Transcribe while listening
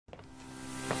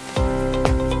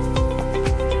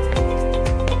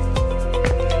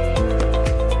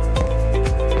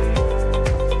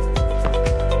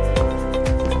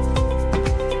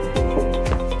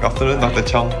afternoon, Dr.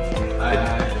 Chong.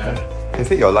 Is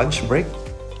it your lunch break?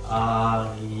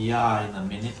 Yeah, in a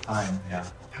minute time, yeah.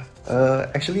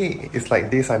 Actually, it's like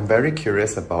this. I'm very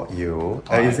curious about you.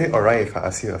 Is it alright if I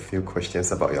ask you a few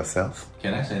questions about yourself?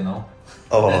 Can I say no?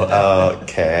 Oh,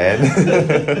 can.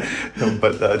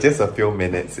 But just a few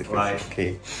minutes if it's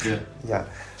okay. Good. Yeah.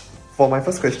 For my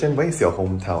first question, where is your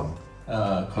hometown?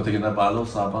 Kota Kinabalu,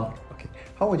 Sabah. Okay.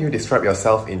 How would you describe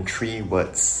yourself in 3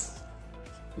 words?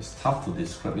 It's tough to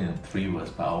describe it in 3 words,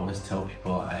 but I always tell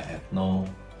people I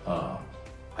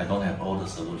don't have all the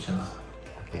solutions.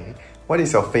 Okay. What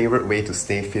is your favorite way to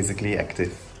stay physically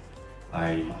active?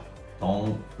 I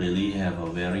don't really have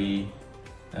a very,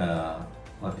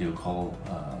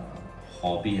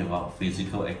 hobby about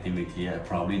physical activity. I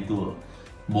probably do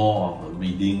more of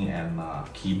reading and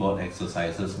keyboard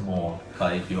exercises more.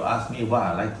 But if you ask me what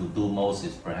I like to do most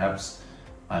is perhaps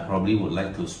I probably would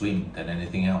like to swim than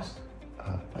anything else.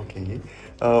 Okay.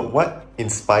 What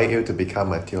inspired you to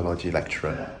become a theology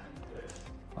lecturer?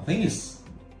 I think it's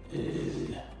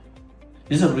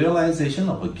a realization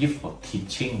of a gift for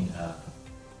teaching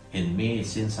in me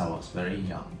since I was very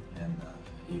young, and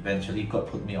eventually God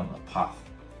put me on a path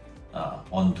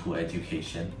onto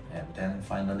education, and then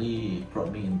finally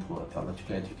brought me into a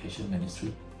theological education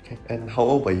ministry. Okay. And how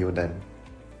old were you then?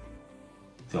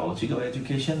 Theological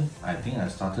education, I think I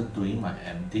started doing my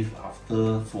MDiv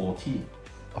after 40.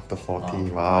 After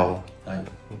 40, wow. Right.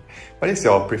 What is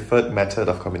your preferred method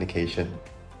of communication?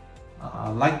 I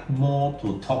like more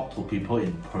to talk to people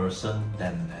in person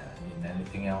than in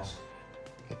anything else.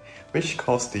 Okay. Which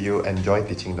course do you enjoy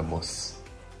teaching the most?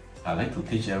 I like to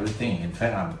teach everything. In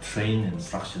fact, I'm a trained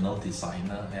instructional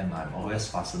designer, and I'm always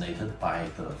fascinated by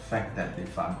the fact that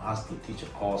if I'm asked to teach a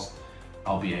course,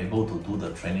 I'll be able to do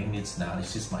the training needs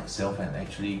analysis myself and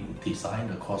actually design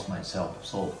the course myself.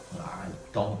 So I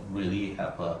don't really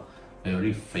have a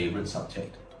very favorite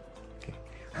subject. Okay.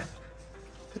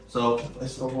 So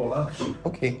let's go for lunch.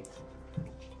 Okay.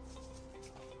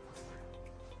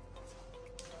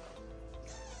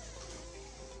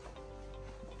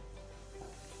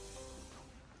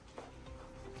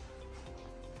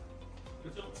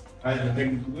 I have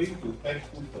been going to thank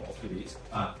food for office.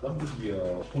 What would be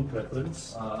your food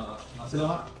preference? Nasi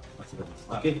lemak.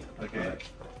 Okay. Okay.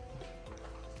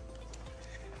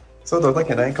 So, Doctor,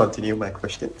 can I continue my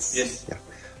questions? Yes. Yeah.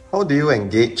 How do you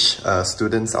engage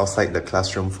students outside the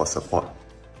classroom for support?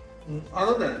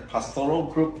 Other than pastoral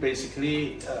group,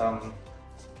 basically,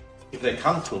 if they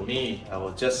come to me, I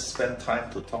will just spend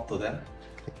time to talk to them.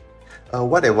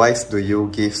 What advice do you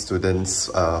give students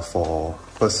for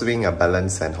pursuing a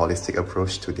balanced and holistic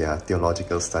approach to their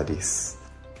theological studies?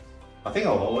 I think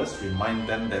I'll always remind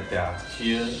them that they are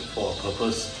here for a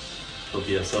purpose, to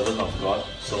be a servant of God.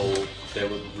 So they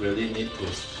would really need to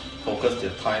focus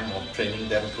their time on training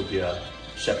them to be a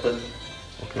shepherd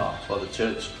for the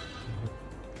church.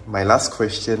 My last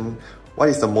question, what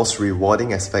is the most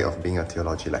rewarding aspect of being a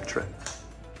theology lecturer?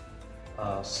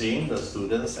 Seeing the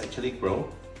students actually grow,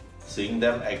 seeing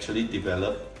them actually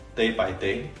develop day by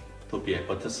day to be a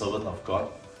better servant of God,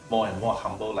 more and more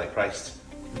humble like Christ.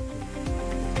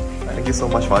 Thank you so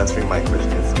much for answering my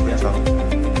questions.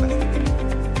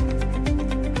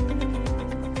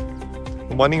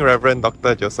 Good morning, Reverend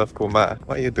Dr. Joseph Kumar.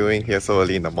 What are you doing here so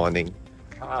early in the morning?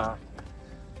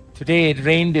 Today it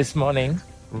rained this morning,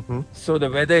 so the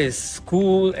weather is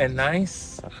cool and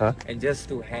nice, and just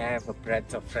to have a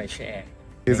breath of fresh air.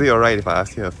 Is it alright if I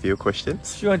ask you a few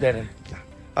questions? Sure, Darren.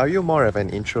 Are you more of an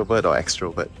introvert or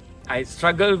extrovert? I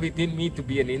struggle within me to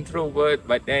be an introvert,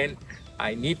 but then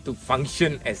I need to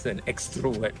function as an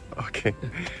extrovert. Okay.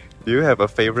 Do you have a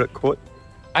favorite quote?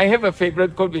 I have a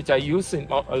favorite quote which I use in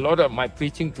a lot of my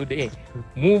preaching today.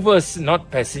 Movers, not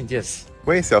passengers.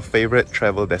 Where is your favorite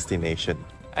travel destination?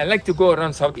 I like to go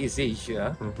around Southeast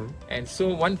Asia, and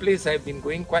so one place I've been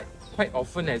going quite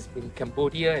often has been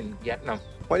Cambodia and Vietnam.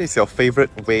 What is your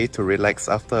favorite way to relax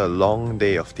after a long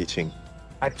day of teaching?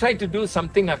 I try to do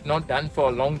something I've not done for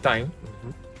a long time.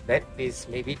 That is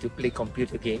maybe to play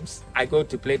computer games. I go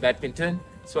to play badminton,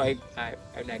 so when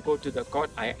I go to the court,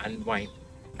 I unwind.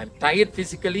 I'm tired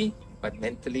physically, but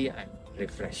mentally I'm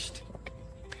refreshed.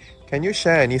 Can you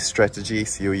share any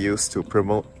strategies you use to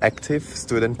promote active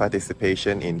student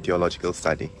participation in theological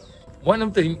study? One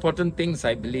of the important things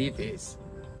I believe is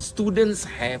students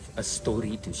have a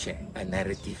story to share, a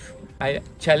narrative. I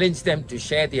challenge them to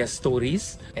share their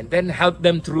stories and then help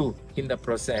them through in the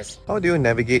process. How do you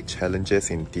navigate challenges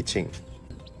in teaching?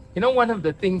 You know, one of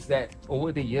the things that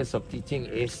over the years of teaching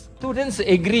is students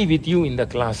agree with you in the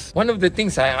class. One of the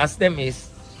things I ask them is,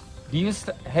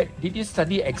 did you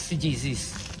study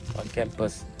exegesis on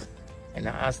campus? And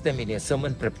I ask them, in your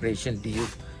sermon preparation, do you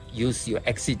use your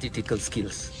exegetical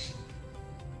skills?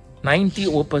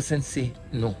 90% say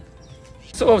no.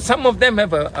 So some of them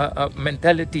have a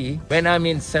mentality, when I'm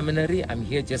in seminary, I'm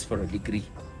here just for a degree.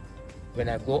 When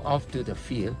I go off to the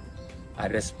field, I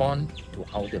respond to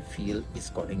how the field is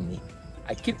calling me.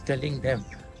 I keep telling them,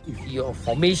 if your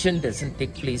formation doesn't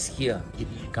take place here, it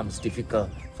becomes difficult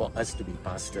for us to be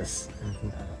pastors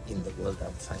in the world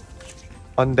outside.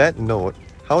 On that note,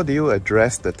 how do you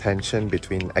address the tension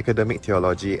between academic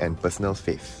theology and personal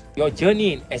faith? Your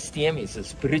journey in STM is a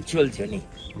spiritual journey.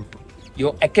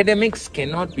 Your academics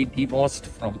cannot be divorced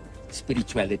from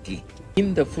spirituality.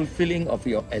 In the fulfilling of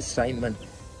your assignment,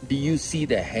 do you see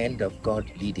the hand of God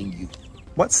leading you?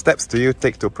 What steps do you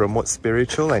take to promote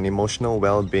spiritual and emotional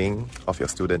well-being of your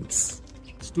students?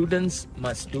 Students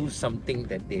must do something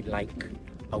that they like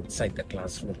outside the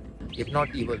classroom. If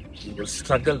not, you will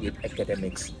struggle with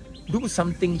academics. Do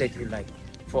something that you like.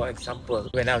 For example,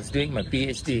 when I was doing my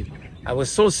PhD, I was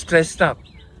so stressed up.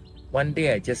 One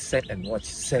day I just sat and watched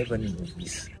 7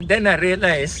 movies. Then I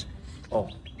realized, oh,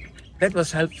 that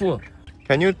was helpful.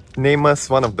 Can you name us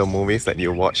one of the movies that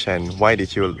you watched and why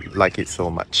did you like it so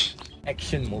much?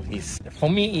 Action movies. For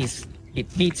me,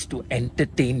 it needs to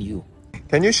entertain you.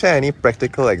 Can you share any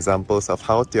practical examples of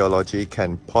how theology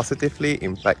can positively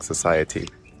impact society?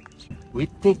 We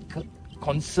take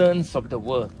concerns of the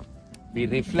world, we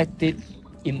reflect it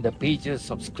in the pages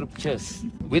of scriptures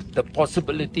with the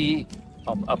possibility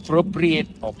of appropriate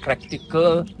or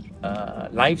practical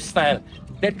lifestyle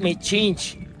that may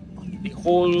change the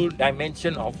whole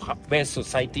dimension of where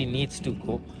society needs to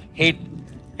go ahead.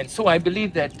 And so I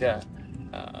believe that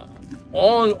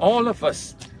all of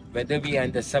us, whether we are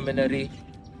in the seminary,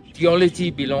 theology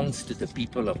belongs to the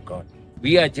people of God.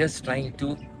 We are just trying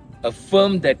to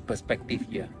affirm that perspective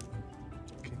here.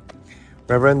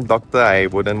 Reverend Doctor, I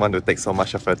wouldn't want to take so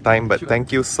much of your time, but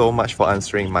thank you so much for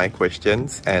answering my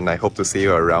questions, and I hope to see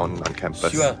you around on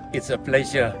campus. Sure, it's a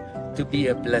pleasure to be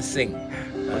a blessing,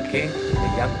 okay, to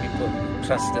the young people who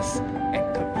trust us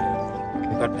and come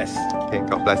here. God bless. Okay,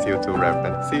 God bless you too,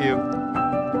 Reverend. See you.